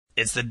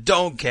It's the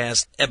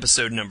DawgCast,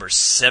 episode number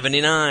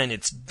 79.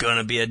 It's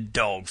gonna be a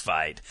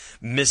dogfight.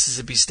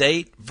 Mississippi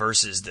State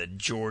versus the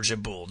Georgia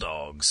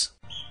Bulldogs.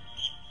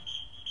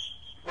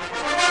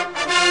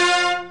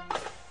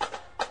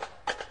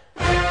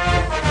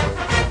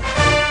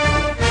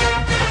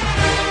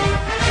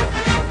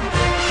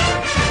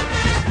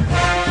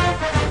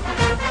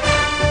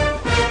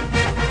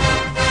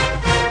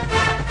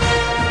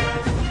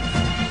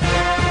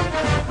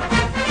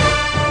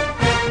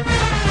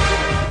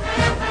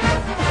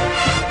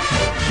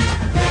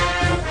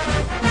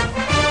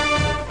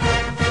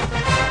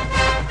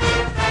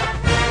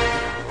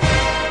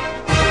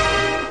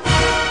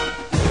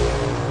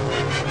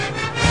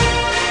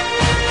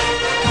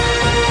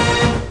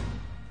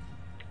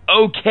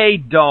 Okay,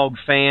 dog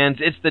fans,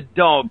 it's the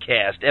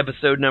DawgCast,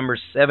 episode number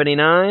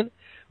 79.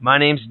 My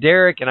name's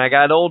Derek, and I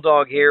got Old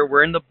Dog here.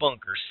 We're in the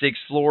bunker, 6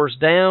 floors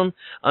down,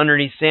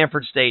 underneath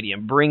Sanford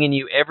Stadium, bringing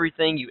you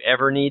everything you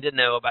ever need to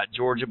know about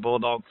Georgia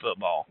Bulldog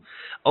football.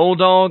 Old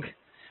Dog,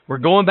 we're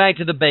going back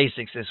to the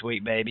basics this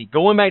week, baby.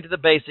 Going back to the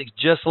basics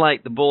just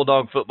like the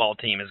Bulldog football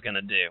team is going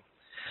to do.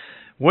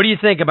 What do you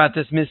think about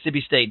this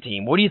Mississippi State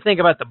team? What do you think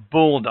about the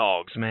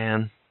Bulldogs,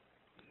 man?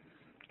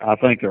 I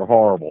think they're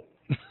horrible.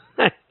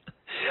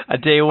 I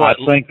tell you what.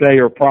 I think they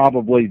are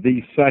probably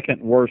the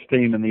second worst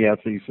team in the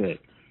SEC.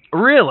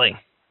 Really?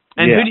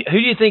 And yeah. Who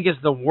do you think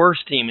is the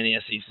worst team in the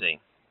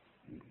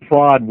SEC?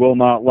 Pride will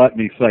not let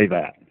me say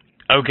that.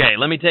 Okay,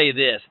 let me tell you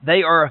this.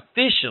 They are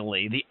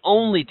officially the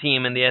only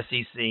team in the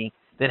SEC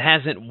that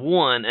hasn't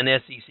won an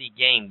SEC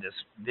game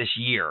this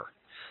year.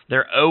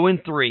 They're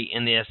 0-3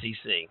 in the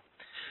SEC.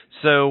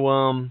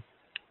 So,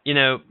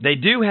 they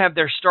do have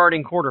their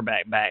starting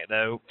quarterback back,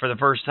 though, for the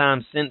first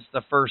time since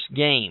the first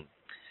game.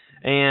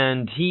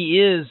 And he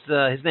is,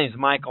 his name's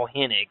Michael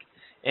Hennig,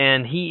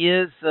 and he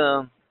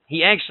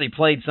actually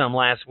played some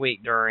last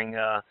week during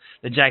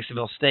the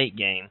Jacksonville State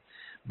game.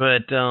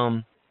 But,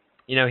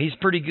 he's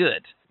pretty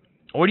good.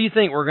 What do you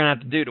think we're going to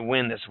have to do to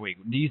win this week?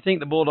 Do you think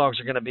the Bulldogs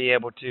are going to be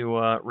able to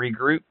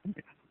regroup?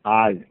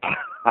 I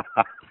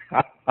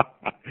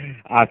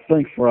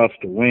think for us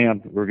to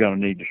win, we're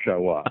going to need to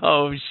show up.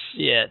 Oh,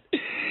 shit.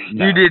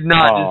 No. You did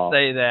not just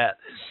say that.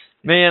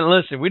 Man,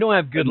 listen, we don't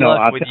have good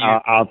luck with you.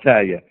 I'll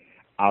tell you.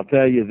 I'll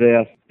tell you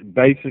this,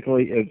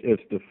 basically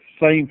it's the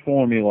same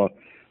formula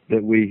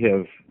that we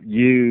have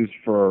used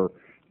for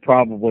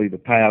probably the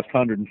past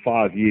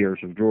 105 years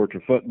of Georgia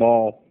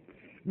football.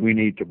 We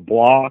need to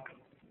block,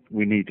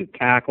 we need to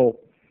tackle,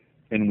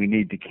 and we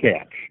need to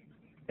catch.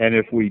 And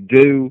if we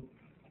do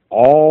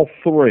all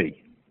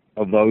three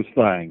of those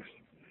things,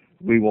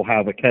 we will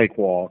have a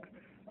cakewalk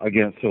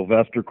against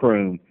Sylvester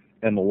Croom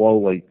and the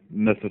lowly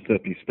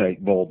Mississippi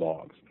State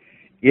Bulldogs.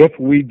 If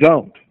we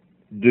don't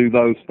do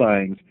those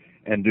things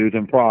and do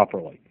them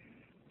properly,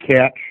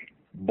 catch,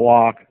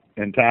 block,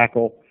 and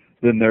tackle,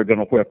 then they're going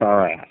to whip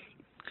our ass.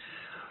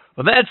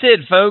 Well, that's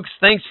it, folks.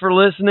 Thanks for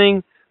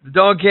listening. The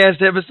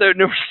DawgCast episode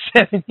number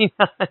 79.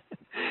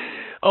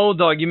 Old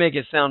Dog, you make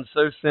it sound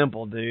so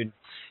simple, dude.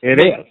 It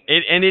is.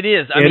 It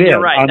is. I mean, you're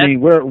right. I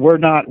mean,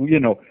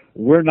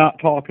 we're not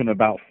talking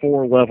about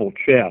 4-level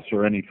chess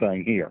or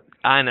anything here.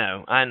 I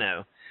know.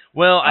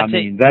 Well,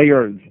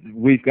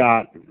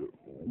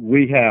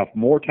 we have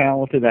more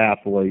talented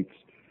athletes.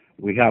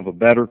 We have a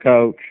better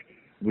coach,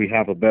 we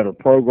have a better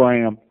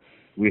program,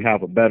 we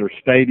have a better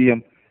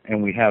stadium,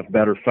 and we have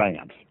better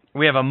fans.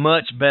 We have a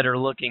much better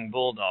looking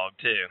Bulldog,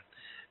 too.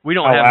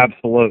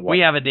 Absolutely. We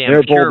have a damn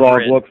Their Bulldog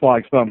purebred. looks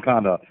like some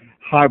kind of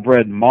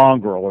hybrid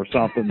mongrel or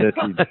something that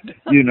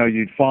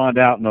you'd find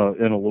out in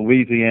a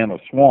Louisiana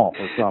swamp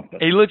or something.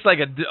 He looks like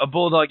a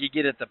Bulldog you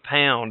get at the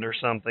pound or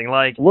something.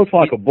 It looks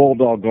like a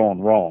Bulldog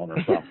gone wrong or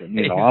something.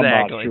 Exactly. I'm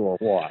not sure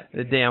what.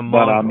 The damn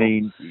mongrel. But I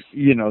mean,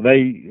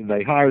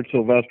 they hired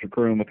Sylvester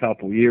Croom a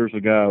couple of years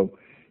ago.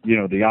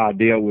 The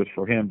idea was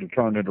for him to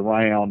turn it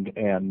around,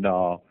 and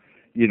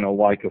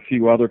like a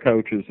few other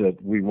coaches that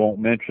we won't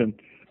mention,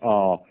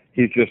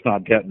 he's just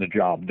not getting the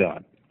job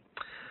done.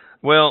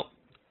 Well,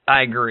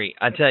 I agree.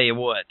 I tell you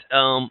what.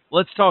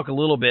 Let's talk a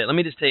little bit. Let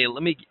me just tell you.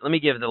 Let me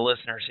give the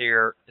listeners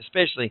here,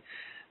 especially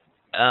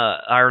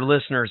our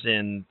listeners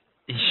in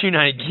the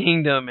United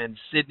Kingdom and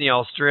Sydney,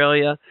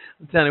 Australia.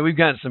 I'm telling you, we've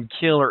gotten some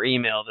killer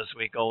email this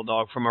week, Old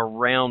Dog, from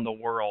around the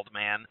world,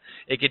 man.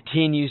 It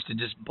continues to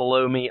just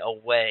blow me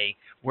away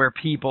where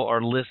people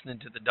are listening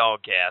to the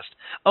DawgCast.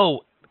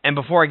 Oh, and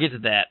before I get to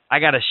that, I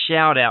got a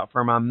shout out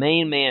for my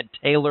main man,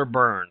 Taylor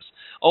Burns.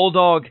 Old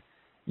Dog,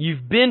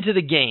 you've been to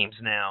the games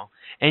now,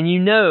 and you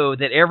know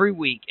that every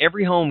week,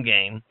 every home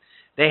game,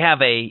 they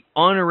have a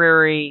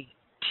honorary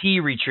tea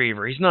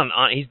retriever. He's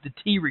the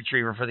tea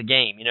retriever for the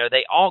game.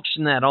 They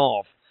auction that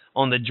off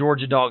on the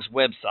Georgia Dogs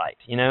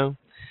website,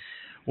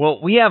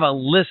 Well, we have a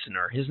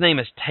listener. His name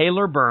is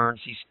Taylor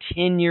Burns. He's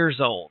 10 years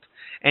old,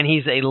 and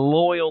he's a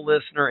loyal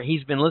listener.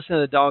 He's been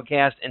listening to the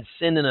DawgCast and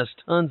sending us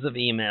tons of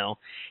email.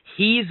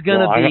 He's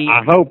going to be...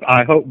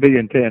 I hope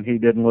being 10 he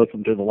didn't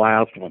listen to the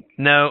last one.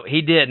 No,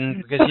 he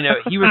didn't, because,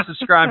 he was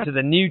subscribed to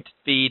the new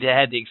feed that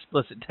had the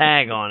explicit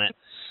tag on it.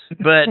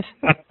 But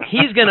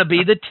he's going to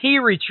be the T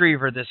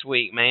retriever this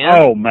week, man.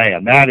 Oh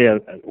man,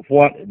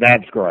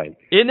 that's great.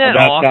 Isn't that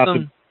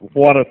awesome?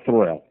 What a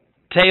thrill.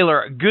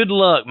 Taylor, good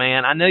luck,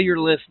 man. I know you're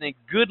listening.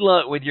 Good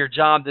luck with your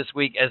job this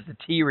week as the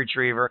T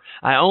retriever.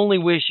 I only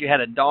wish you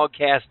had a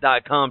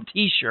DawgCast.com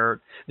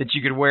T-shirt that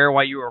you could wear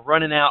while you were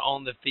running out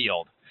on the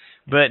field.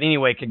 But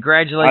anyway,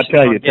 congratulations. I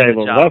tell you,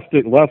 Taylor,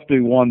 let's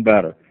do one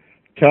better.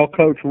 Tell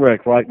Coach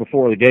Rick right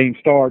before the game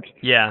starts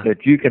that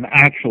you can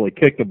actually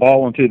kick the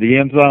ball into the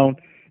end zone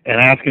and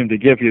ask him to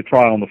give you a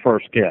try on the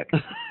first kick.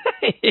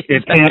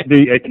 It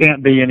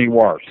can't be any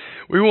worse.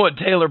 We want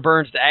Taylor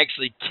Burns to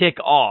actually kick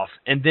off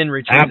and then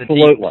return the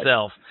team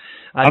himself.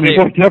 I mean,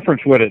 what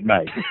difference would it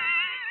make?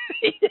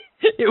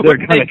 They're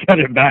going to cut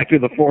it back to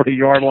the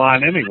 40-yard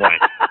line anyway.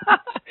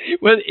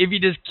 Well, if you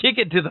just kick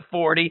it to the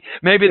 40,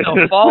 maybe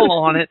they'll fall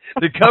on it.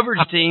 The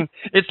coverage team,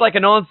 it's like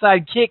an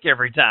onside kick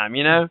every time,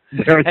 you know?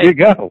 There you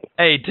go.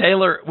 Hey,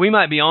 Taylor, we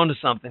might be onto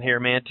something here,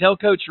 man. Tell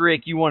Coach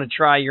Rick you want to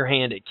try your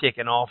hand at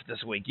kicking off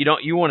this week.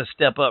 You want to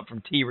step up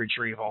from T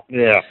retrieval.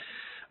 Yeah.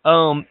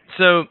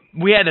 So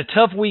we had a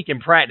tough week in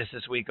practice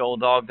this week, old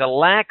dog. The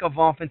lack of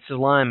offensive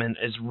linemen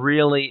is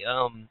really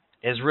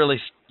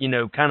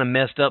kind of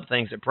messed up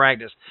things at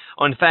practice.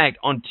 In fact,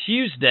 on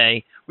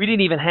Tuesday, we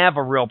didn't even have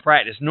a real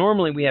practice.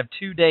 Normally, we have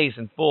 2 days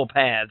in full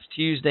pads,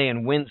 Tuesday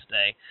and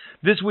Wednesday.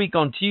 This week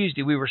on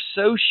Tuesday, we were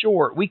so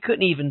short, we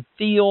couldn't even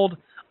field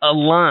a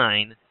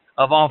line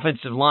of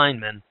offensive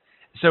linemen.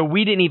 So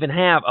we didn't even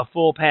have a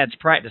full pads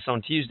practice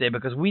on Tuesday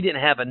because we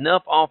didn't have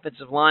enough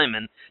offensive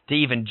linemen to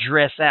even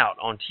dress out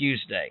on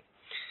Tuesday.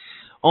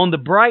 On the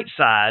bright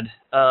side,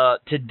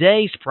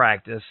 today's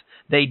practice,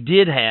 they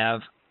did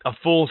have a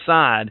full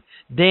side.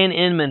 Dan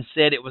Inman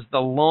said it was the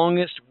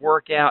longest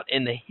workout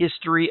in the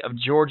history of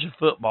Georgia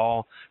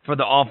football for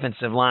the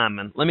offensive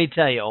linemen. Let me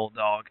tell you, old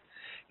dog.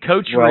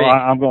 Coach Rick.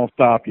 I'm going to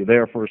stop you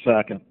there for a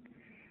second.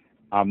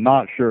 I'm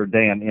not sure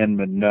Dan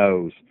Inman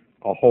knows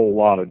a whole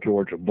lot of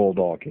Georgia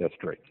Bulldog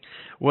history.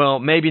 Well,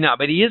 maybe not,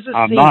 but he is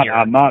a senior.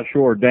 I'm not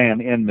sure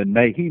Dan Inman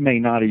may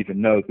not even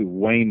know who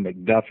Wayne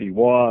McDuffie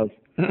was.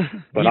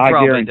 But I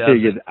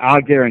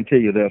guarantee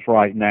you this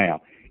right now.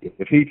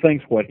 If he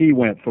thinks what he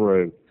went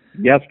through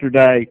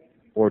yesterday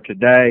or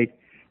today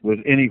was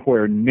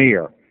anywhere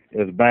near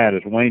as bad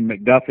as Wayne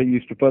McDuffie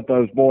used to put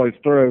those boys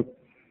through,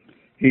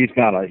 he's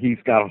got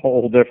a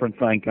whole different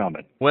thing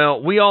coming.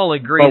 Well, we all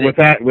agree. But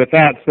with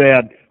that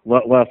said,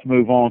 let's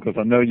move on because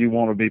I know you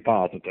want to be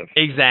positive.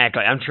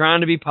 Exactly. I'm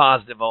trying to be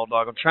positive, old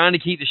dog. I'm trying to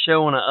keep the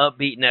show on an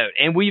upbeat note.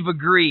 And we've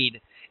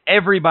agreed,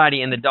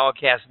 everybody in the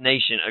DawgCast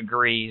Nation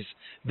agrees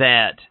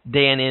that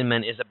Dan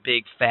Inman is a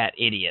big fat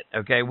idiot.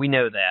 Okay, we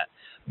know that.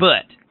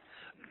 But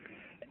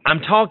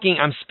I'm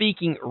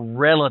speaking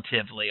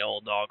relatively,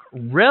 old dog.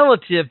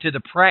 Relative to the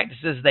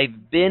practices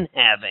they've been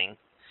having,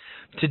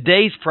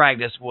 today's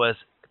practice was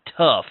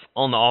tough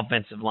on the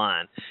offensive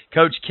line.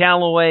 Coach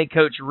Callaway,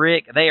 Coach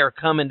Rick, they are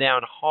coming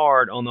down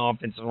hard on the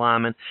offensive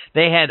linemen.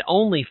 They had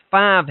only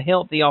 5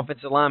 healthy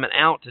offensive linemen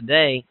out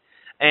today,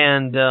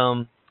 and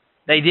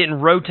they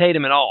didn't rotate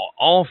them at all.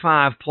 All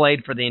 5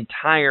 played for the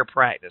entire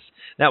practice.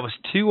 That was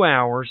 2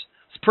 hours.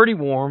 It's pretty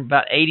warm,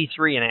 about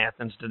 83 in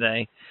Athens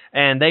today,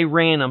 and they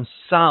ran them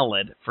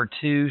solid for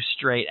 2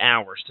 straight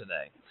hours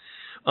today.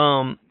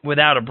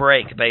 Without a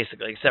break,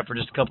 basically, except for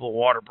just a couple of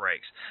water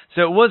breaks.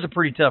 So it was a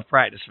pretty tough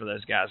practice for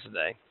those guys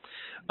today.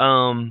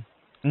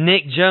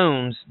 Nick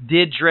Jones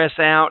did dress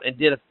out and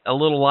did a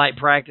little light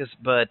practice,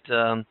 but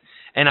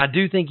and I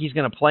do think he's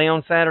going to play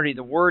on Saturday.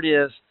 The word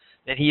is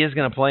that he is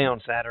going to play on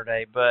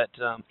Saturday, but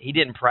he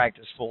didn't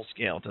practice full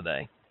scale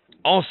today.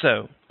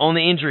 Also, on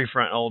the injury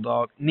front, old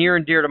dog, near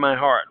and dear to my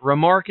heart,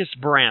 Ramarcus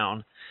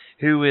Brown,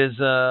 who is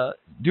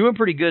doing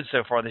pretty good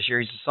so far this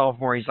year. He's a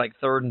sophomore. He's like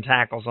 3rd in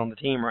tackles on the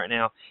team right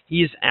now.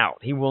 He is out.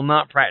 He will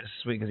not practice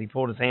this week because he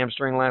pulled his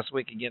hamstring last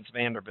week against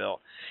Vanderbilt.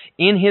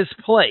 In his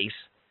place,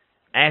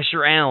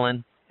 Asher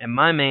Allen and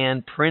my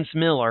man, Prince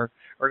Miller,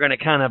 are going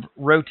to kind of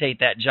rotate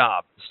that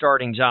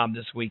starting job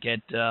this week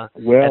at the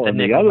and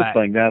the other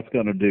thing that's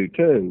going to do,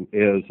 too,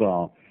 is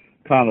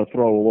kind of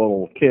throw a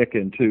little kick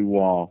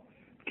into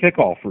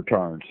kickoff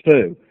returns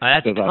too.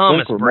 That's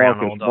Thomas Brown.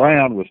 I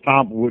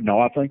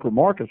think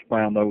Ramarcus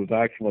Brown though was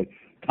actually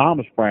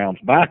Thomas Brown's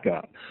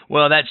backup.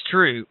 Well, that's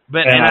true,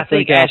 but and I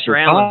think Asher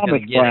Allen's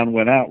going to get Thomas Brown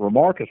went out,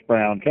 Ramarcus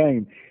Brown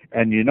came,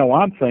 and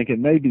I'm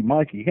thinking maybe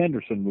Mikey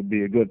Henderson would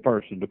be a good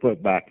person to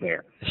put back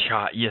there.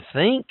 You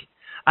think?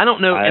 I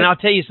don't know, and I'll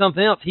tell you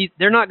something else.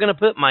 They're not going to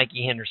put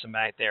Mikey Henderson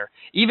back there,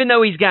 even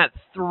though he's got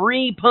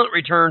 3 punt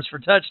returns for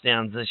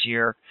touchdowns this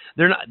year.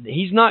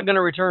 He's not going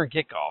to return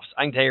kickoffs.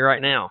 I can tell you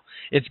right now.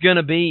 It's going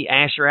to be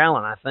Asher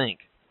Allen, I think,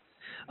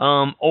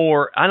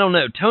 or I don't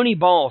know. Tony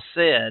Ball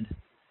said.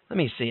 Let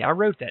me see. I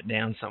wrote that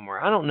down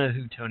somewhere. I don't know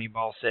who Tony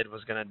Ball said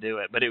was going to do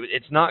it, but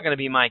it's not going to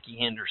be Mikey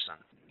Henderson,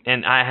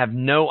 and I have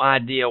no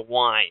idea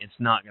why it's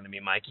not going to be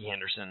Mikey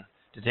Henderson,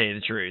 to tell you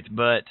the truth,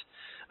 but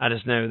I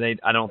just know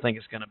I don't think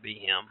it's going to be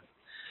him.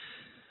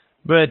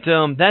 But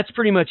that's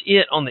pretty much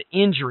it on the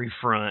injury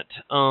front.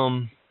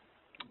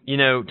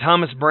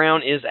 Thomas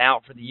Brown is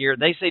out for the year.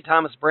 They say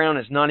Thomas Brown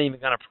is not even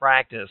going to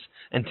practice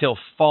until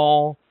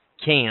fall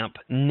camp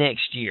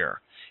next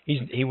year.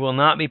 He will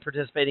not be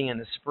participating in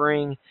the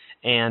spring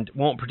and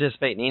won't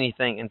participate in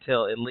anything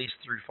until at least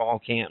through fall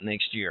camp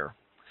next year.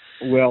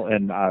 Well,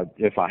 and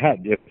if I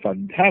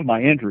have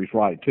my injuries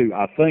right too,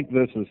 I think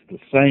this is the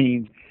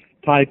same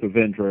type of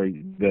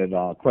injury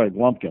that Craig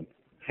Lumpkin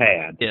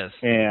had. Yes.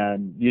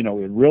 And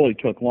it really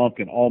took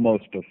Lumpkin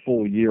almost a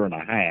full year and a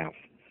half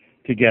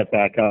to get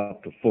back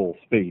up to full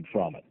speed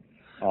from it.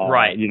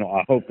 Right.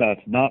 I hope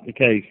that's not the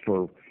case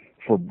for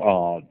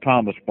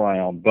Thomas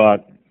Brown,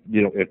 but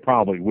it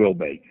probably will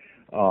be.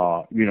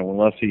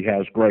 Unless he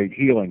has great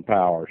healing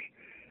powers.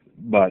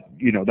 But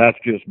that's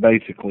just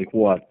basically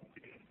what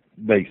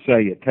they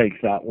say. It takes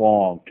that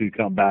long to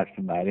come back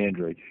from that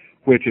injury,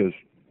 which is,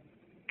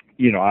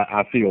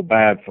 I feel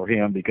bad for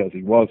him because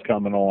he was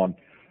coming on,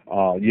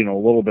 a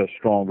little bit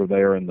stronger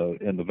there in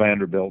the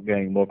Vanderbilt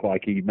game. Looked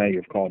like he may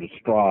have caught his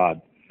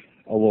stride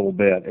a little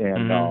bit,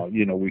 and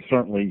we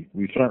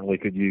certainly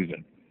could use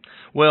him.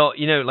 Well,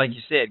 like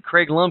you said,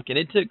 Craig Lumpkin.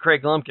 It took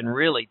Craig Lumpkin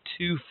really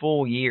 2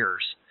 full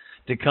years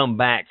to come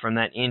back from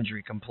that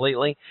injury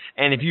completely.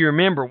 And if you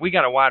remember, we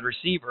got a wide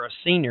receiver, a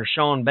senior,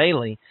 Sean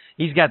Bailey.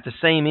 He's got the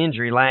same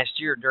injury last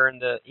year during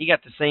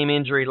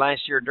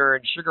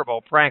Sugar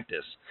Bowl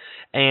practice.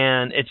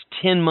 And it's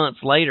 10 months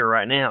later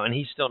right now, and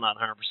he's still not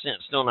 100%,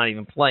 still not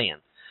even playing.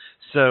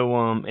 So,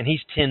 and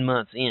he's 10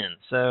 months in.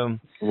 So,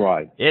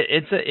 right.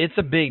 It's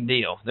a big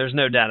deal. There's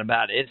no doubt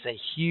about it. It's a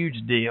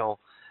huge deal.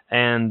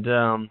 And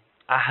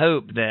I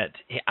hope that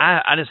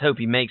I just hope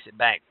he makes it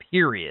back,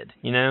 period,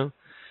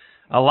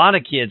 A lot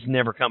of kids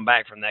never come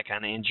back from that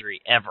kind of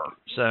injury ever.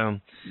 So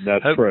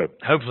that's true.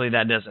 Hopefully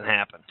that doesn't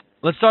happen.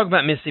 Let's talk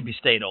about Mississippi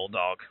State, old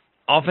dog.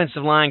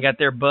 Offensive line got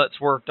their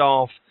butts worked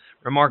off.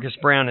 Remarcus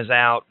Brown is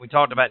out. We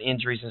talked about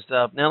injuries and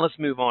stuff. Now let's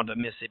move on to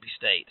Mississippi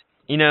State.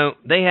 They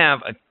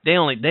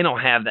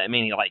don't have that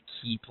many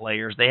key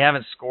players. They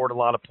haven't scored a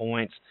lot of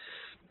points.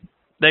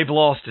 They've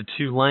lost to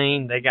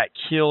Tulane. They got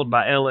killed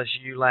by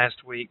LSU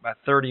last week by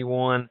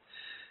 31.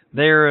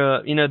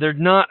 They're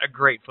not a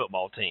great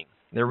football team.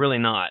 They're really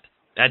not.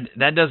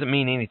 That doesn't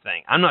mean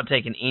anything. I'm not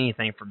taking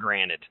anything for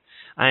granted.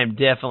 I am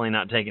definitely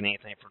not taking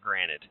anything for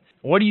granted.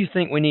 What do you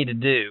think we need to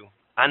do?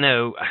 I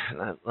know,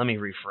 let me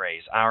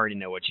rephrase. I already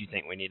know what you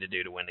think we need to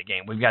do to win the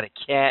game. We've got to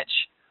catch,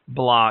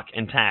 block,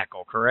 and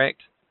tackle,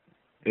 correct?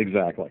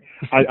 Exactly.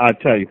 I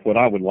tell you what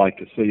I would like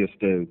to see us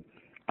do.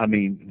 I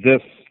mean,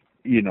 this,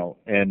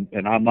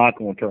 and I'm not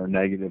going to turn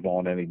negative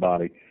on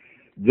anybody.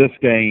 This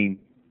game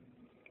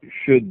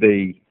should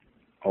be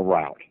a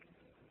rout.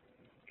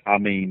 I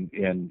mean,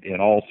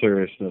 in all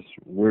seriousness,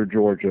 we're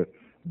Georgia,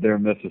 they're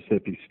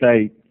Mississippi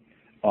State.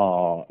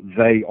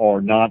 They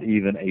are not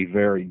even a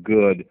very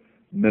good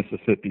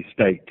Mississippi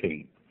State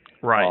team.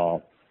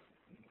 Right.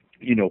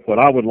 What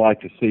I would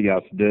like to see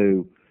us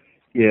do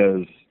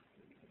is,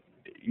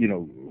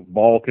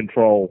 ball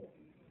control.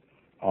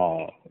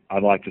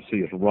 I'd like to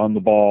see us run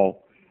the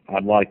ball.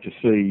 I'd like to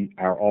see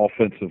our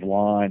offensive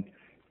line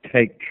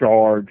take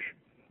charge.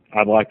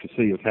 I'd like to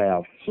see us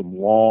have some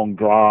long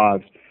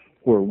drives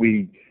where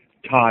we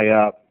tie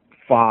up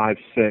 5,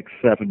 6,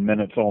 7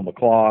 minutes on the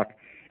clock.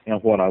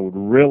 And what I would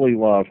really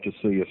love to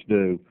see us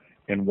do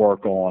and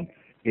work on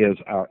is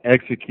our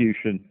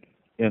execution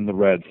in the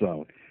red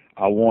zone.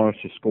 I want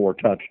us to score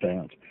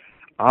touchdowns.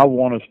 I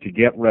want us to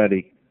get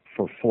ready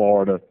for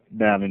Florida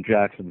down in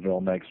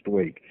Jacksonville next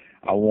week.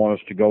 I want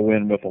us to go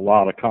in with a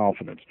lot of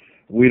confidence.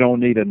 We don't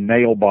need a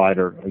nail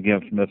biter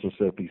against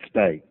Mississippi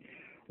State.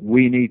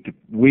 We need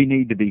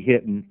to be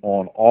hitting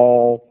on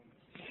all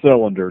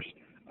cylinders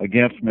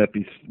against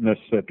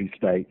Mississippi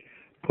State,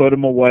 put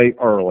them away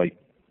early,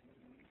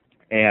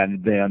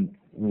 and then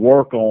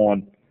work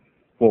on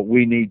what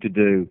we need to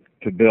do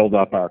to build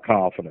up our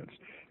confidence.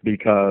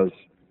 Because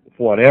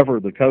whatever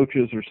the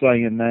coaches are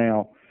saying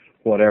now,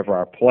 whatever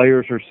our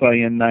players are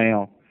saying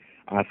now,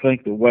 I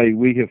think the way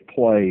we have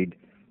played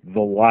the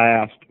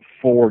last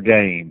 4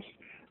 games,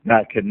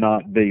 that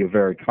cannot be a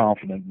very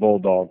confident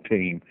Bulldog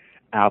team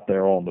out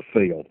there on the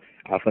field.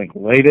 I think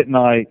late at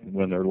night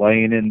when they're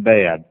laying in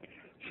bed,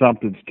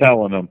 something's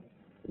telling them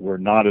we're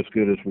not as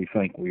good as we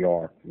think we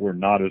are. We're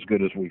not as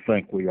good as we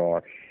think we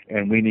are.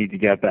 And we need to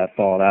get that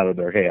thought out of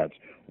their heads.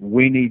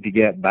 We need to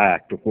get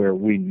back to where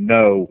we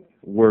know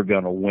we're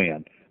going to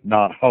win,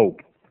 not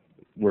hope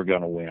we're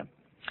going to win.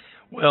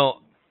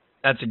 Well,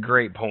 that's a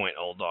great point,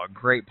 old dog.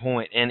 Great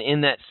point. And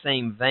in that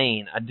same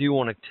vein, I do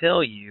want to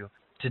tell you,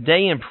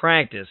 today in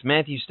practice,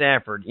 Matthew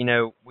Stafford,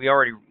 we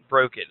already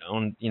broke it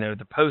on,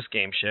 the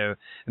post-game show.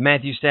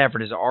 Matthew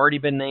Stafford has already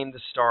been named the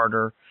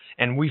starter,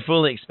 and we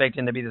fully expect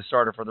him to be the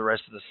starter for the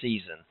rest of the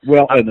season.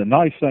 Well, and the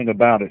nice thing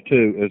about it,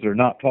 too, is they're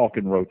not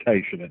talking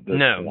rotation at this point.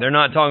 No, they're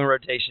not talking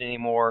rotation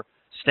anymore.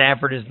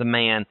 Stafford is the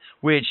man,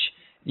 which,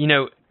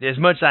 as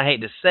much as I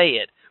hate to say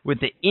it, with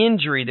the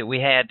injury that we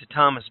had to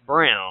Thomas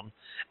Brown,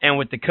 and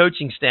with the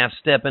coaching staff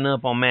stepping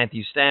up on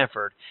Matthew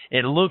Stafford,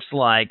 it looks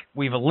like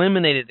we've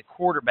eliminated the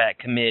quarterback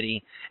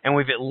committee, and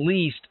we've at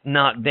least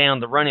knocked down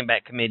the running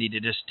back committee to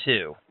just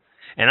 2.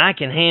 and I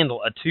can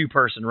handle a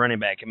 2-person running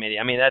back committee.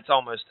 I mean,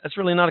 that's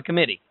really not a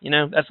committee.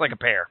 That's like a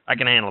pair. I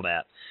can handle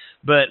that.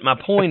 But my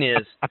point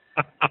is,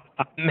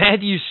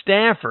 Matthew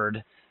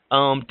Stafford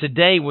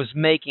today was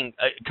making.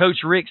 Coach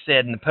Rick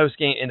said in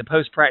the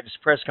post practice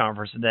press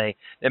conference today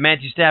that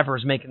Matthew Stafford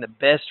was making the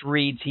best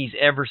reads he's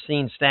ever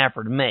seen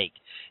Stafford make.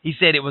 He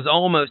said it was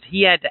almost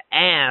he had to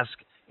ask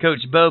Coach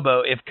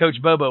Bobo if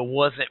Coach Bobo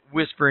wasn't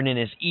whispering in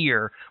his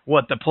ear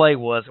what the play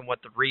was and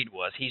what the read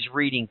was. He's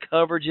reading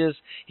coverages.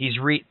 He's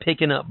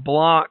picking up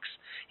blocks.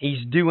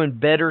 He's doing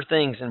better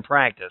things in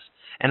practice.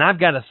 And I've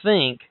got to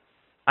think.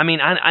 I mean,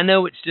 I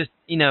know it's just,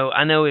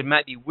 I know it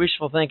might be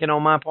wishful thinking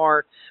on my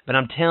part, but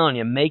I'm telling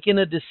you, making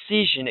a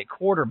decision at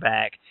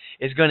quarterback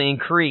is going to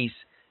increase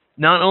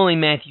not only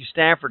Matthew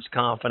Stafford's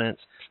confidence,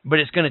 but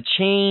it's going to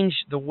change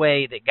the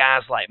way that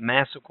guys like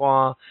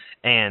Massaquoi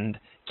and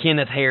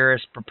Kenneth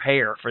Harris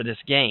prepare for this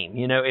game.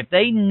 If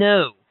they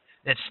know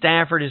that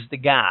Stafford is the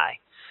guy,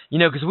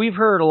 because we've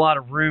heard a lot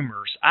of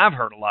rumors. I've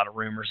heard a lot of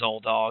rumors,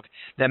 old dog,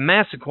 that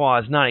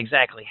Massaquoi is not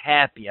exactly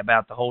happy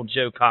about the whole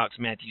Joe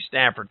Cox-Matthew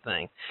Stafford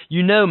thing.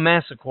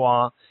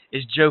 Massaquoi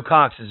is Joe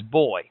Cox's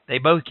boy. They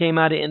both came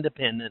out of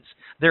Independence.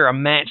 They're a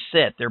match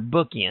set. They're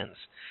bookends.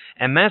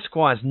 And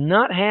Massaquoi is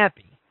not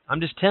happy.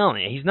 I'm just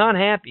telling you, he's not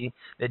happy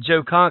that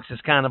Joe Cox is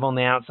kind of on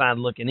the outside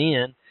looking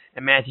in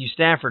and Matthew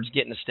Stafford's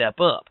getting a step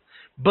up.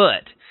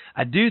 But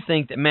I do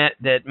think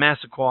that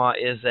Massaquoi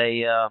is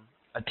a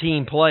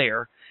team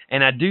player.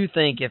 And I do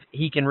think if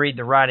he can read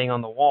the writing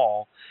on the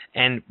wall,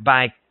 and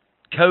by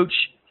Coach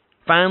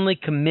finally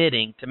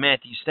committing to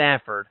Matthew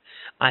Stafford,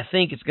 I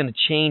think it's going to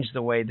change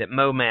the way that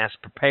Momass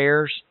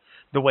prepares,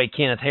 the way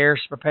Kenneth Harris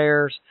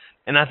prepares,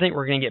 and I think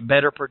we're going to get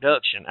better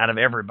production out of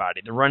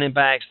everybody, the running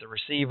backs, the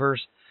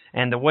receivers,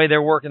 and the way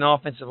they're working the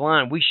offensive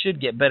line. We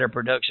should get better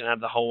production out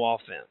of the whole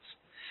offense.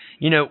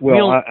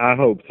 I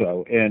hope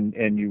so,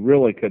 and you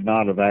really could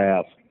not have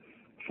asked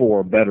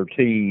for a better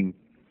team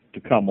to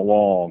come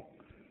along,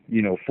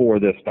 for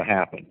this to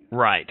happen.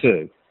 Right.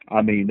 Too.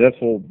 I mean,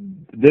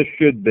 this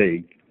should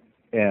be,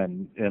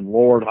 and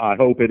Lord, I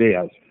hope it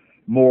is,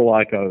 more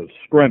like a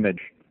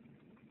scrimmage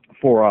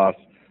for us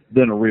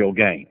than a real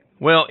game.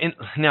 Well,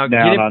 now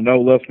I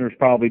know listeners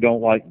probably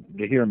don't like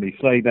to hear me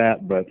say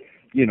that, but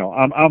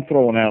I'm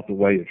throwing out the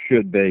way it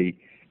should be.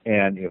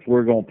 And if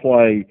we're going to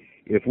play,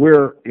 if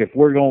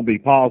we're going to be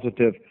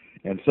positive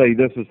and say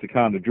this is the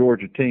kind of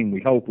Georgia team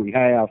we hope we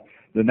have,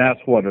 then that's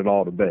what it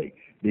ought to be.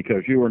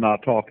 Because you were not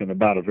talking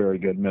about a very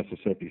good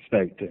Mississippi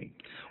State team.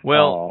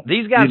 Well,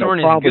 these guys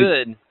aren't as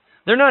good.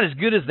 They're not as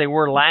good as they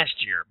were last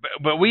year.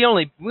 But we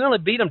only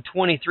beat them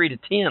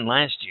 23-10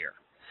 last year.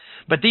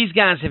 But these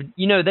guys have,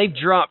 they've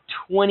dropped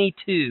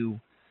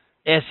 22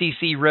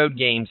 SEC road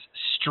games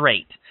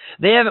straight.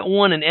 They haven't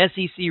won an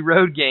SEC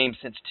road game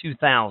since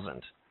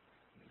 2000.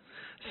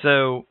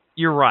 So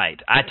you're right.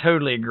 I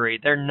totally agree.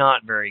 They're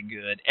not very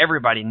good.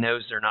 Everybody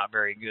knows they're not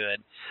very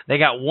good. They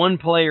got one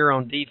player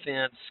on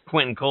defense,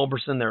 Quentin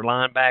Culberson, their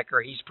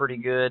linebacker. He's pretty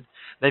good.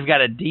 They've got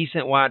a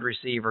decent wide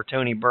receiver,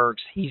 Tony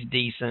Burks. He's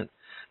decent.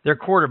 Their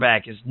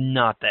quarterback is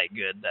not that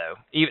good, though.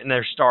 Even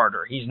their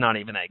starter, he's not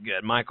even that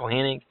good. Michael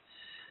Hennig.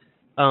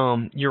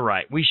 You're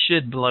right. We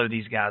should blow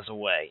these guys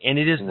away, and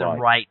it is the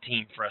right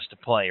team for us to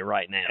play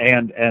right now.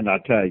 And I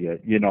tell you,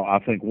 I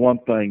think one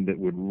thing that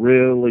would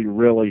really,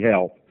 really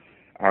help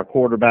our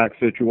quarterback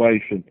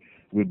situation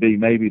would be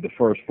maybe the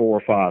first 4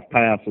 or 5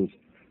 passes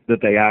that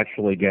they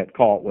actually get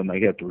caught when they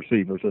hit the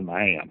receivers in the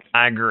hands.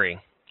 I agree.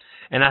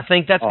 And I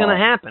think that's going to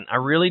happen. I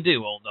really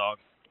do, old dog.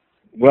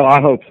 Well,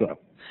 I hope so.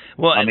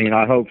 Well,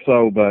 I hope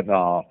so, but,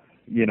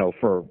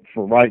 for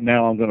right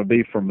now, I'm going to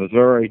be from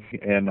Missouri,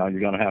 and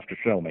you're going to have to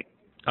show me.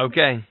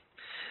 Okay.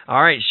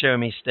 All right, show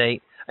me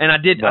state. And I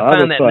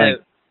found that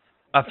note.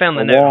 I found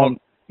the note.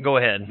 Go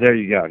ahead. There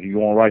you go. You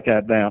want to write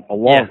that down?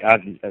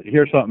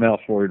 Here's something else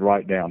for you to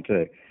write down,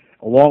 too.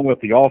 Along with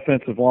the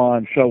offensive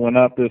line showing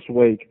up this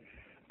week,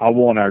 I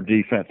want our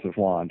defensive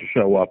line to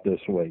show up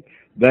this week.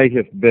 They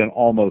have been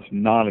almost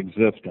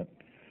non-existent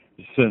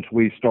since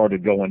we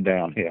started going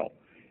downhill.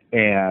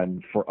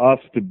 And for us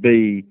to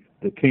be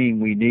the team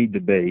we need to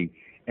be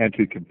and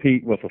to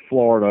compete with a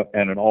Florida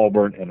and an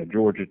Auburn and a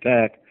Georgia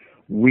Tech,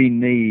 we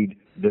need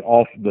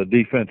the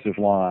defensive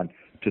line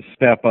to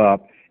step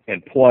up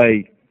and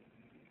play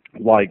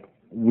like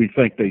we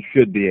think they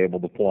should be able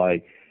to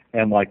play,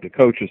 and like the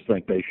coaches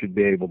think they should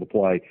be able to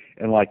play,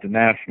 and like the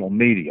national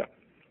media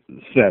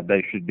said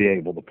they should be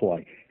able to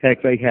play.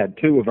 Heck, they had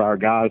 2 of our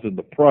guys in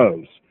the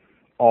pros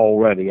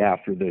already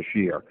after this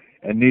year,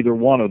 and neither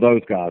one of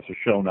those guys has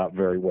shown up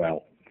very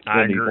well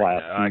in these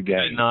last few games.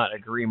 I could not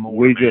agree more.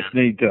 We just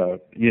need to,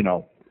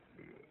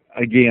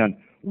 again,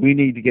 we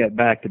need to get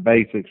back to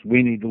basics.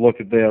 We need to look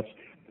at this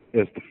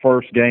as the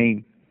first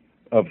game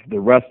of the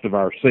rest of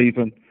our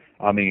season.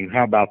 I mean,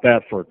 how about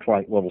that for a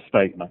trite little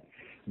statement?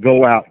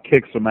 Go out,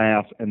 kick some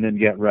ass, and then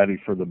get ready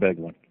for the big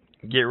one.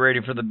 Get ready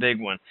for the big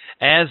one.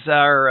 As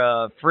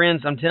our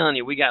friends, I'm telling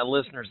you, we got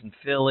listeners in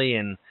Philly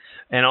and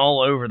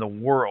all over the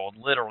world,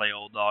 literally,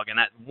 old dog. And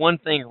that one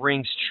thing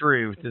rings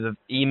true through the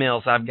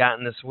emails I've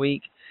gotten this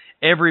week.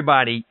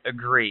 Everybody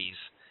agrees.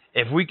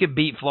 if we could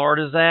beat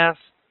Florida's ass,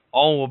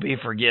 all will be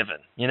forgiven.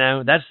 You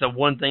know, that's the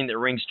one thing that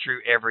rings true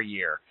every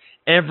year.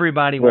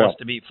 Everybody wants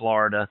to beat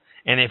Florida,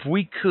 and if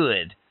we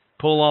could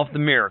pull off the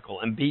miracle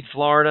and beat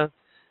Florida,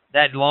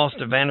 that loss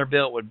to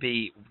Vanderbilt would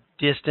be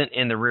distant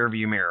in the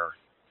rearview mirror.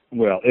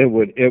 Well, it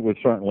would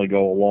certainly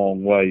go a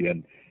long way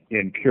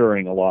in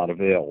curing a lot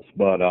of ills.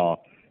 But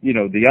you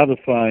know, the other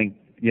thing,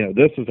 you know,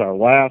 this is our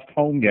last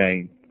home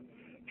game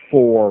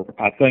for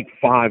I think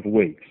 5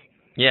 weeks.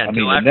 Yeah, I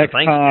mean,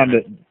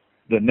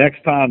 the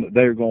next time that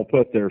they're going to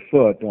put their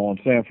foot on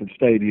Sanford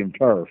Stadium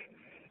turf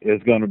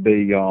is going to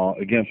be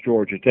against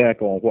Georgia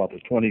Tech on what, the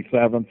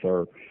 27th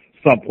or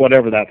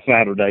whatever that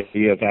Saturday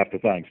is after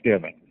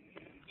Thanksgiving.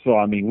 So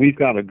I mean, we've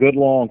got a good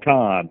long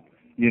time,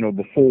 you know,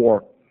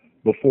 before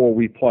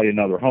we play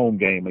another home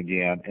game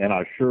again, and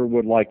I sure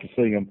would like to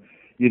see them,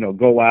 you know,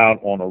 go out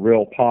on a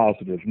real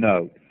positive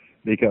note,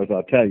 because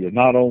I tell you,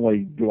 not only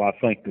do I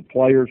think the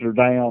players are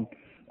down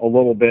a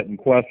little bit and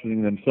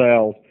questioning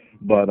themselves,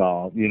 but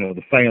you know,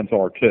 the fans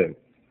are too.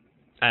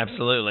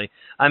 Absolutely.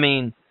 I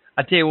mean,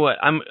 I tell you what,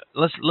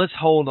 let's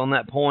hold on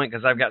that point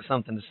because I've got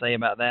something to say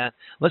about that.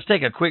 Let's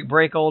take a quick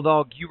break, old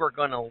dog. You are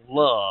going to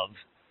love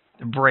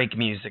the break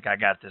music I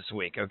got this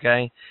week,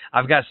 okay?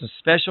 I've got some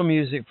special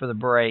music for the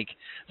break,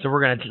 so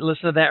we're going to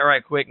listen to that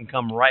right quick and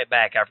come right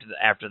back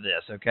after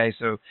this, okay?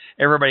 So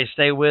everybody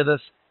stay with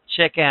us.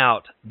 Check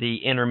out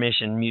the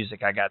intermission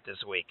music I got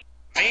this week.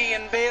 Me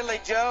and Billy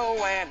Joe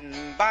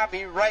and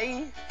Bobby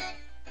Ray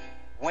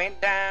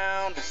went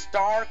down to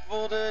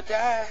Starkville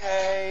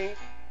today.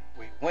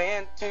 We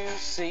went to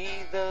see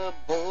the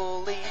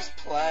Bullies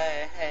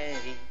play.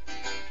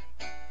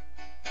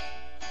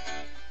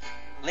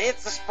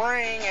 It's the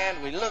spring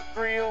and we look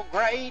real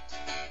great.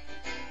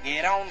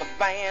 Get on the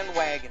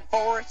bandwagon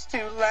for it's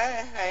too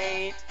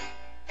late.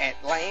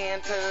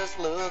 Atlanta's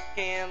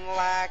looking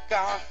like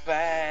our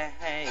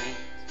fate.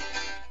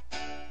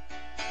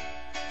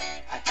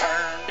 I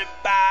turned to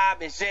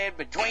Bobby, said,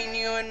 between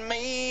you and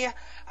me,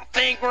 I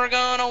think we're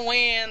gonna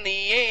win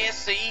the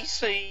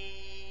SEC.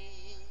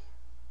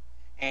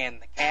 And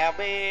the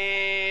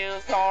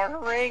cowbells are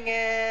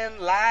ringing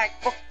like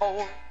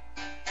before.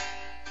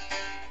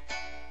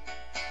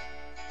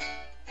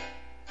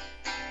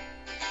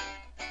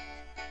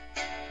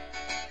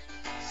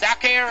 South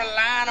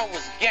Carolina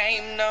was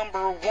game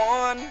number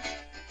 1.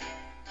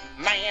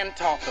 Man,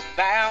 talk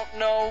about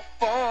no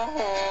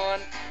fun.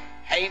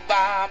 Hey,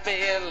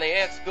 Bobby,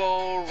 let's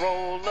go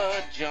roll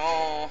a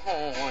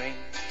joint.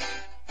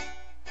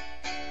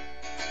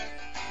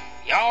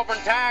 The Auburn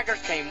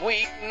Tigers came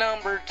week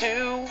number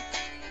 2.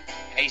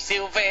 Hey,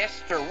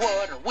 Sylvester,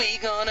 what are we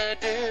gonna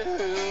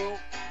do?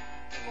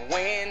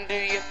 When do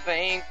you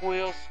think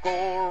we'll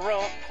score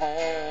a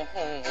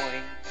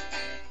point?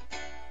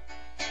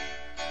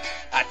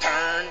 I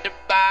turned to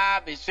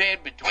Bobby,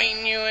 said,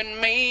 between you and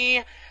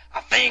me,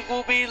 I think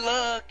we'll be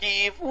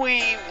lucky if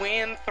we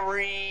win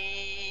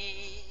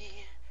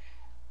 3.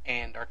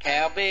 And our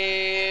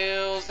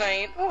cowbells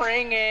ain't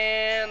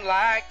ringing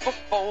like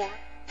before.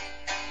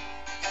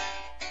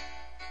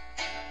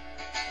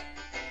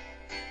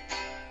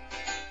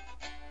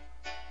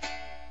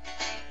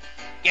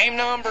 Game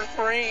number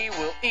 3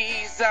 will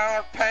ease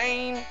our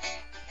pain.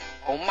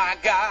 Oh my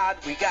God,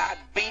 we got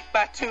beat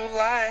by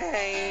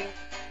Tulane.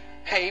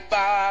 Hey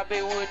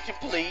Bobby, would you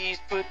please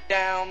put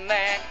down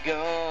that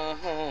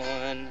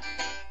gun?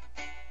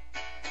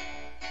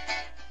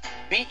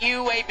 Beat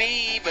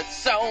UAB, but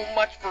so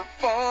much for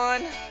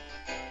fun.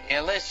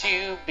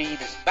 LSU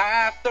beat us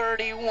by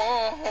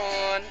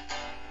 31.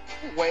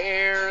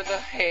 Where the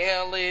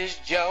hell is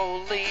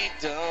Jolie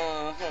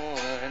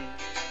Dunn?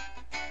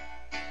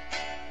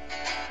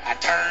 I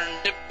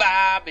turned to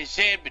Bobby,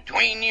 said,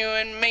 between you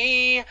and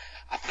me,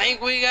 I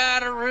think we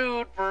gotta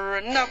root for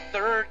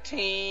another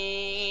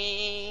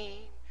team.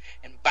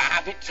 And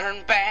Bobby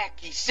turned back,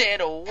 he said,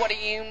 oh, what do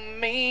you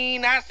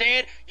mean? I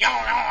said, yo,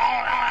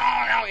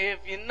 if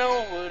you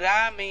know what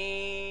I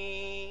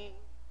mean.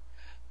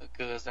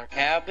 Because our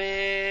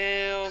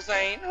cowbells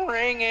ain't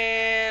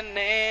ringing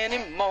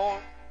anymore.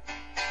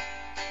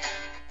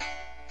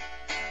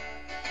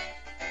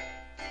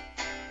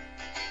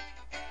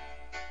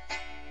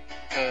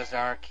 Because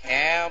our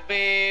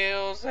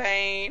cowbells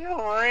ain't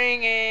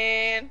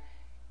ringing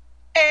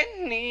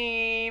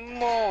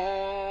anymore.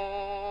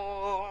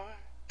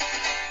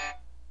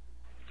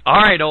 All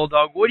right, old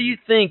dog, what do you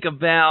think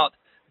about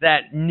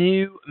that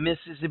new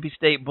Mississippi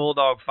State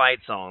Bulldog fight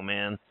song,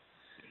 man?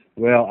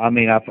 Well, I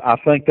mean, I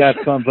think that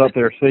sums up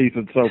their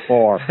season so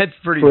far. That's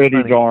pretty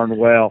funny. Darn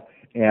well.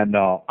 And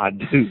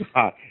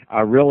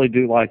I really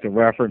do like the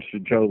reference to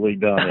Jolie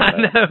Dunn. I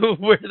know.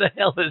 Where the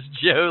hell is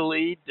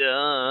Jolie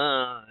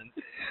Dunn?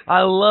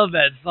 I love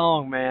that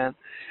song, man.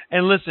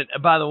 And listen,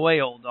 by the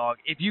way, old dog,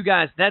 if you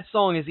guys, that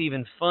song is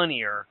even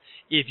funnier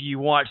if you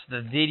watch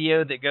the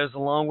video that goes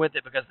along with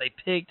it, because they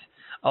picked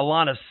a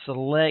lot of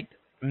select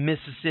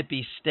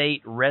Mississippi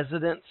State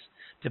residents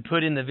to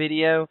put in the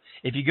video.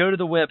 If you go to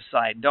the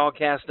website,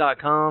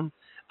 DawgCast.com,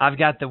 I've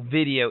got the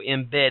video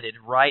embedded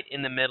right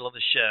in the middle of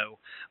the show.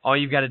 All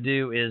you've got to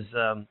do is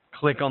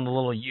click on the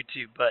little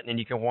YouTube button, and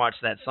you can watch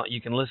that song. You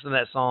can listen to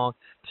that song,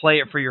 play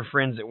it for your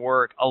friends at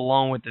work,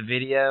 along with the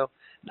video.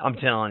 I'm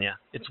telling you,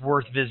 it's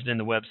worth visiting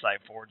the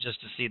website for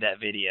just to see that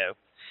video.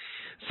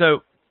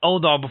 So,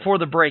 Old Dog, before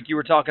the break, you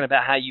were talking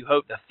about how you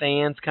hope the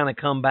fans kind of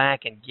come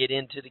back and get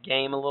into the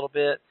game a little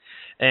bit.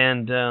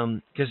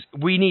 And because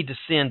we need to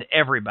send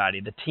everybody,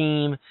 the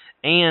team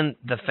and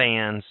the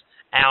fans,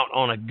 out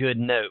on a good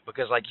note.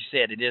 Because, like you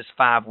said, it is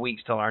 5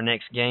 weeks till our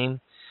next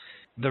game.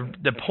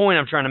 The point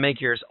I'm trying to make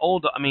here is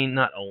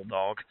not Old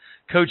Dog.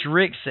 Coach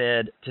Rick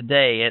said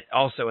today,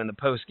 also in the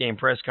post-game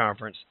press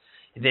conference,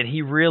 that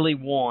he really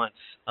wants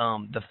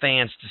the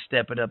fans to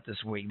step it up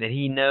this week, that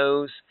he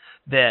knows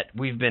that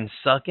we've been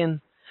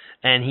sucking,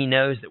 and he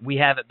knows that we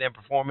haven't been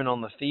performing on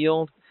the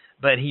field,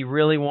 but he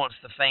really wants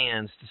the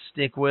fans to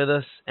stick with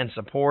us and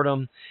support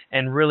them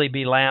and really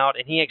be loud.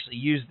 And he actually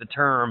used the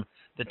term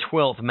the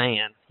 12th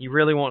man. He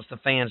really wants the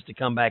fans to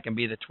come back and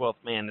be the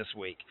 12th man this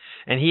week.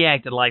 And he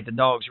acted like the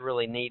Dogs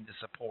really need the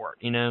support,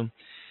 you know.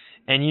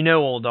 And you know,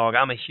 Old Dog,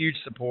 I'm a huge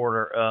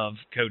supporter of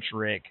Coach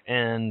Rick,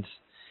 and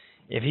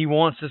if he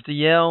wants us to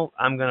yell,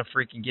 I'm going to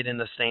freaking get in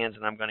the stands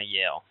and I'm going to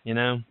yell, you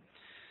know?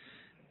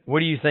 What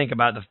do you think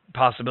about the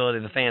possibility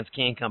the fans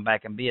can come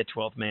back and be a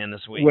 12th man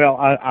this week? Well,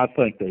 I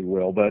think they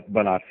will,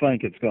 but I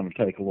think it's going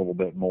to take a little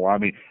bit more. I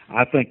mean,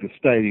 I think the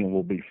stadium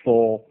will be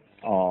full.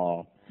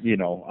 You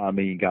know, I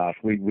mean, gosh,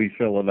 we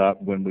fill it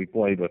up when we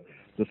play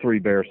the Three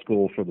Bear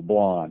School for the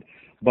Blind.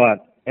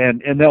 But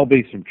and there'll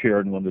be some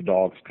cheering when the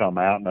Dogs come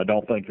out, and I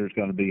don't think there's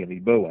going to be any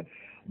booing.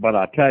 But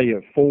I tell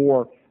you,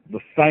 for the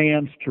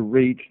fans to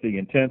reach the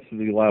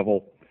intensity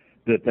level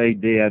that they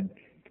did,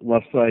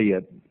 let's say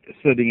at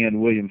sitting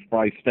in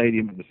Williams-Brice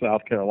Stadium at the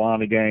South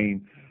Carolina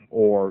game,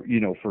 or you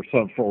know, for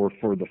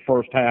the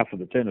first half of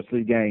the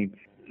Tennessee game,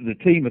 the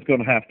team is going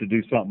to have to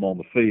do something on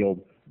the field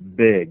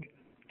big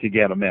to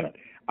get them in it.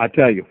 I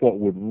tell you, what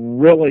would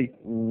really,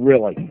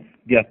 really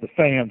get the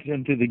fans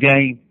into the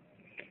game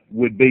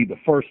would be the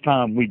first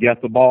time we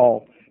get the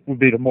ball, would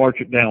be to march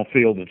it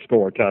downfield and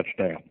score a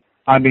touchdown.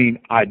 I mean,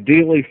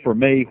 ideally for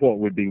me, what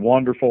would be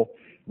wonderful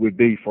would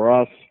be for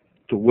us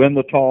to win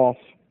the toss,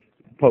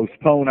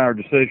 postpone our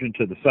decision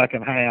to the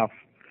second half,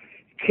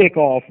 kick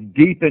off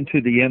deep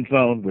into the end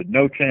zone with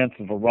no chance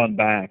of a run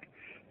back,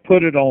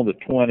 put it on the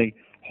 20,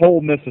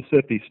 hold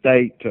Mississippi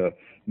State to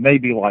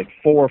maybe like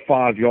 4 or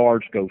 5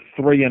 yards, go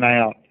 3 and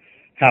out,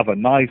 have a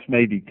nice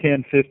maybe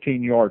 10,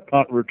 15-yard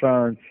punt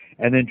return,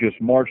 and then just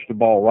march the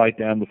ball right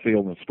down the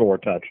field and score a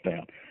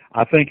touchdown.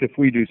 I think if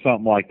we do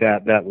something like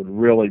that, that would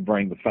really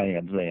bring the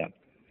fans in.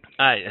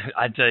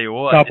 I tell you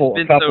what, it's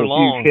been so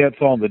long. Huge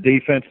hits on the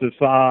defensive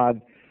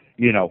side,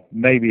 you know,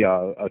 maybe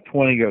a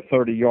 20 or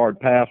 30-yard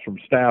pass from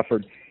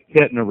Stafford,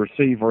 hitting a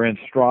receiver in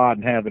stride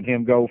and having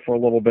him go for a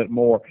little bit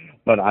more.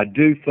 But I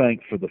do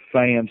think for the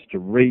fans to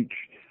reach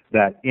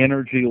that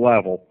energy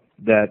level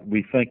that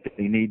we think that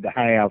they need to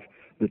have,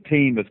 the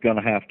team is going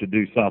to have to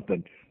do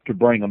something to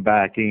bring them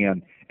back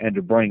in and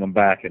to bring them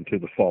back into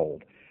the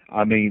fold.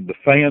 I mean, the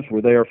fans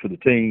were there for the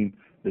team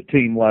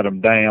let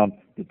them down.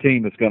 The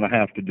team is going to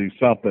have to do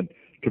something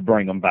to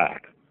bring them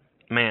back.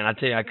 Man, I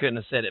tell you, I couldn't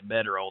have said it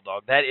better, Old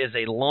Dog. That is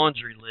a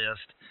laundry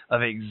list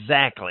of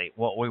exactly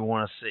what we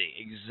want to see,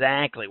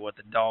 exactly what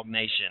the Dog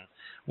Nation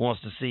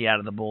wants to see out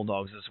of the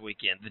Bulldogs this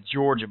weekend, the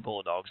Georgia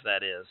Bulldogs,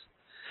 that is.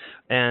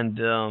 And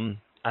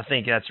I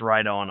think that's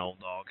right on, Old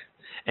Dog.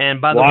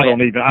 And by the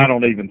way, I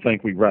don't even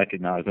think we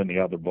recognize any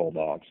other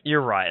Bulldogs.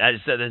 You're right. I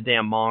just said those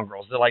damn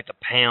mongrels. They're like the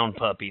pound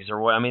puppies or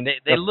what. I mean,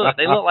 they look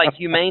like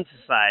Humane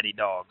Society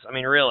dogs. I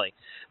mean, really,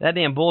 that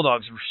damn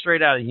Bulldogs were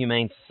straight out of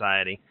Humane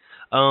Society.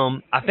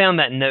 I found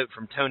that note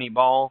from Tony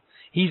Ball.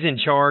 He's in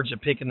charge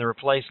of picking the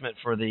replacement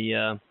for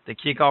the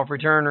kickoff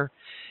returner.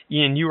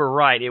 And you were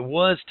right. It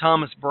was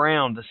Thomas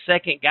Brown. The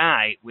second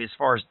guy, as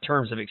far as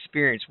terms of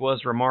experience,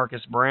 was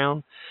Remarcus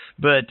Brown.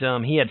 But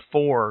he had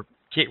 4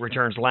 kick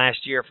returns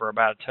last year for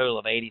about a total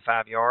of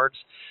 85 yards.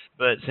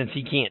 But since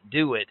he can't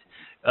do it,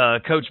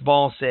 Coach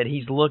Ball said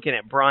he's looking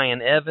at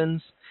Brian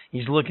Evans,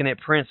 he's looking at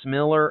Prince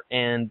Miller,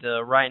 and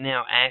right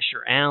now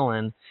Asher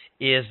Allen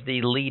is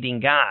the leading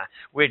guy,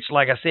 which,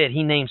 like I said,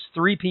 he names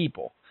 3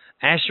 people: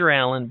 Asher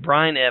Allen,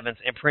 Brian Evans,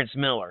 and Prince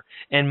Miller.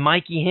 And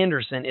Mikey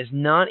Henderson is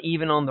not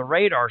even on the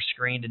radar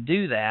screen to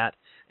do that,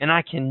 and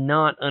I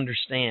cannot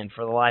understand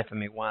for the life of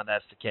me why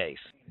that's the case.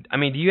 I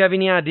mean, do you have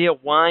any idea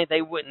why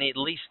they wouldn't at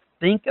least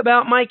think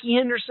about Mikey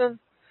Henderson?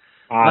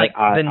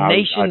 The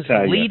nation's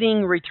leading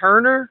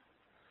returner?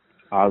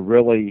 I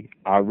really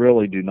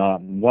do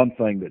not. And one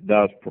thing that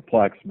does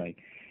perplex me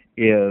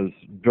is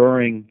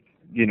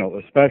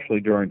especially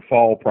during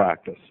fall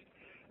practice,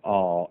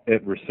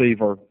 at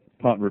receiver,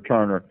 punt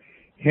returner,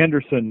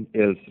 Henderson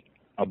is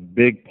a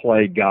big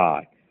play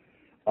guy.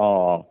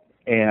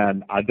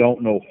 And I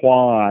don't know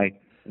why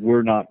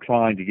we're not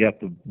trying to get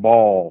the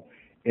ball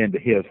into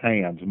his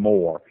hands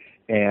more.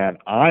 And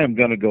I am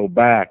going to go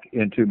back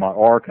into my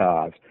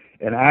archives,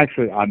 and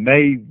actually I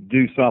may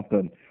do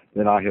something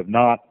that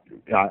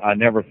I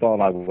never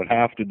thought I would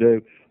have to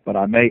do, but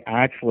I may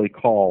actually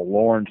call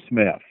Lauren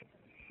Smith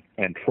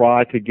and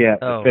try to get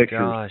the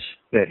pictures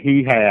that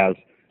he has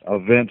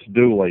of Vince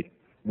Dooley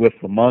with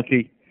the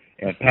monkey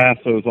and pass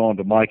those on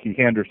to Mikey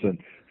Henderson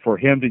for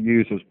him to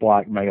use as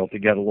blackmail to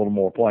get a little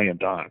more playing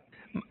time.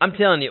 I'm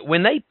telling you,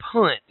 when they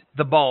punt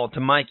the ball to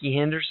Mikey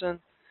Henderson,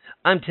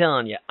 I'm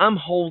telling you, I'm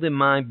holding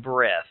my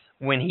breath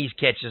when he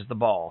catches the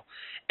ball.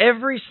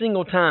 Every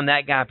single time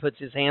that guy puts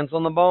his hands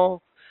on the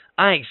ball,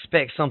 I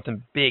expect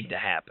something big to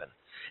happen.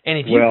 And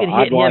if you can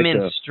hit him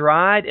in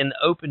stride in the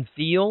open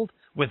field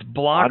with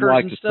blockers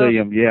and stuff.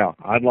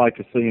 I'd like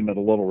to see him at a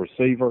little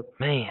receiver.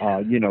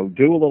 Man.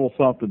 Do a little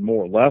something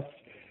more.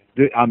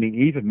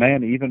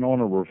 Even on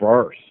a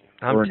reverse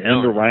or an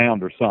end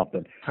around or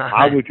something.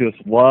 I would just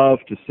love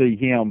to see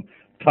him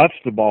touch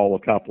the ball a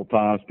couple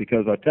times,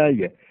 because I tell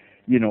you,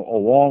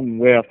 along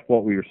with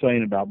what we were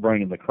saying about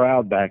bringing the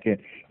crowd back in,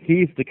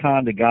 he's the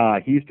kind of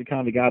guy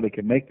that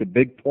can make the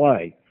big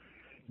play,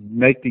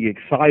 make the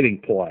exciting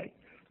play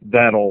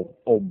that'll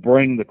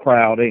bring the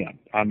crowd in.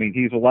 I mean,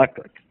 he's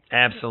electric.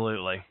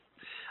 Absolutely.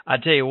 I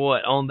tell you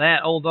what, on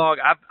that, old dog,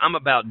 I'm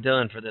about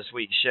done for this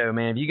week's show,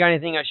 man. Have you got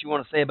anything else you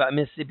want to say about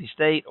Mississippi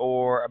State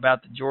or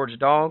about the Georgia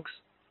Dogs?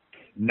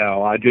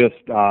 No, I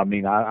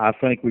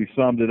think we've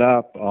summed it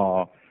up.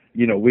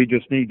 We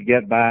just need to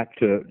get back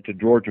to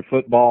Georgia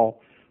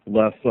football.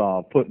 Let's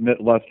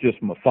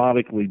just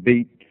methodically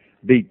beat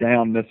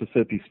down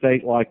Mississippi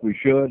State like we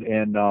should,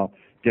 and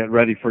get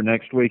ready for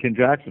next week in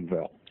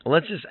Jacksonville. I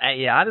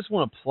just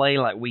want to play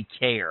like we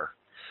care.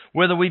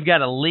 Whether we've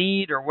got a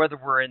lead or whether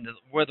we're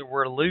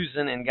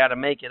losing and got to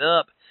make it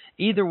up,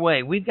 either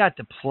way, we've got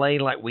to play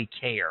like we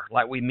care,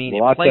 like we mean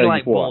it. Play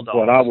like Bulldogs.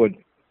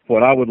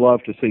 What I would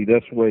love to see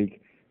this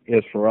week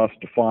is for us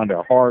to find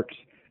our hearts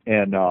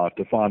and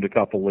to find a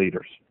couple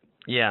leaders.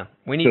 Yeah,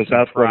 we need some pride.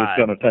 Because that's what it's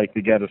going to take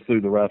to get us through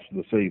the rest of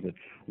the season.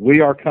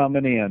 We are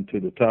coming into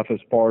the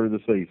toughest part of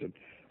the season.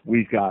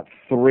 We've got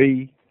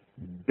 3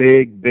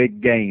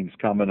 big games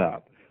coming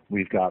up.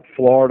 We've got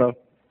Florida,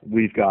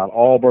 we've got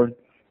Auburn,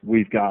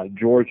 we've got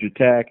Georgia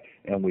Tech,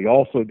 and we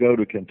also go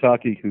to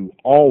Kentucky, who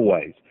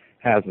always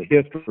has a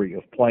history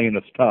of playing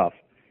us tough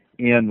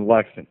in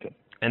Lexington.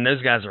 And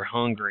those guys are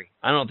hungry.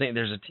 I don't think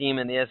there's a team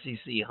in the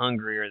SEC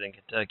hungrier than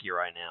Kentucky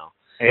right now.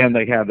 And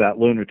they have that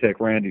lunatic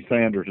Randy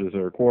Sanders as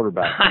their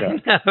quarterback.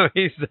 I know,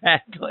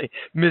 exactly.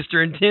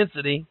 Mr.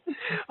 Intensity.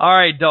 All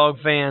right, Dog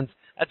fans,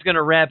 that's going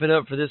to wrap it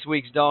up for this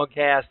week's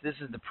DawgCast. This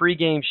is the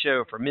pregame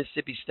show for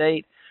Mississippi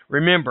State.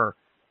 Remember,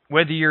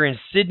 whether you're in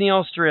Sydney,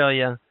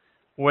 Australia,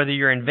 whether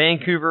you're in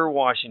Vancouver,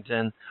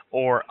 Washington,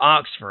 or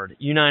Oxford,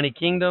 United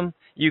Kingdom,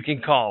 you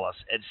can call us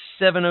at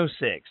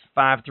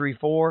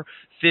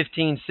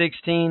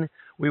 706-534-1516.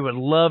 We would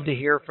love to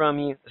hear from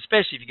you,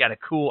 especially if you got a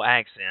cool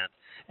accent.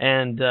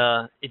 And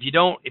if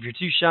you're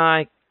too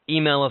shy,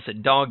 email us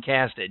at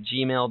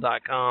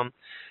dawgcast@gmail.com.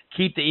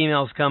 Keep the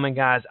emails coming,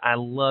 guys. I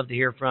love to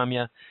hear from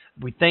you.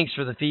 Thanks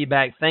for the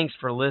feedback. Thanks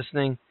for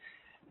listening.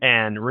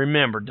 And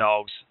remember,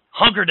 dogs,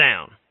 hunker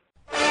down.